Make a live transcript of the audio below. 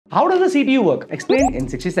How does the CPU work? Explained in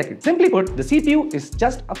 60 seconds. Simply put, the CPU is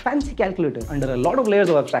just a fancy calculator under a lot of layers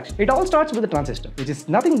of abstraction. It all starts with a transistor, which is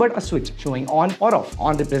nothing but a switch showing on or off.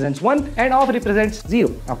 On represents 1 and off represents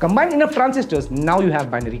 0. Now combine enough transistors, now you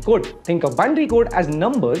have binary code. Think of binary code as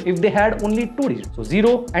numbers if they had only 2 digits. So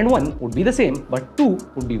 0 and 1 would be the same, but 2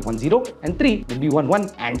 would be 1 0 and 3 would be 1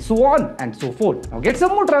 1 and so on and so forth. Now get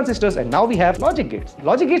some more transistors and now we have logic gates.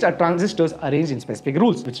 Logic gates are transistors arranged in specific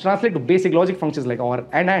rules, which translate to basic logic functions like OR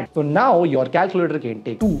and AND. So now your calculator can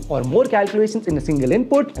take 2 or more calculations in a single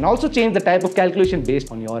input and also change the type of calculation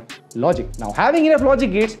based on your logic. Now having enough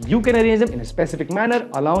logic gates, you can arrange them in a specific manner,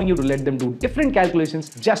 allowing you to let them do different calculations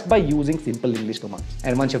just by using simple English commands.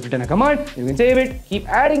 And once you've written a command, you can save it, keep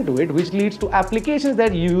adding to it, which leads to applications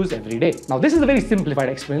that you use every day. Now this is a very simplified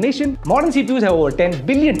explanation. Modern CPUs have over 10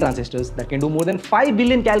 billion transistors that can do more than 5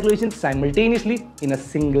 billion calculations simultaneously in a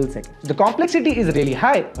single second. So the complexity is really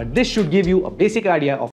high, but this should give you a basic idea of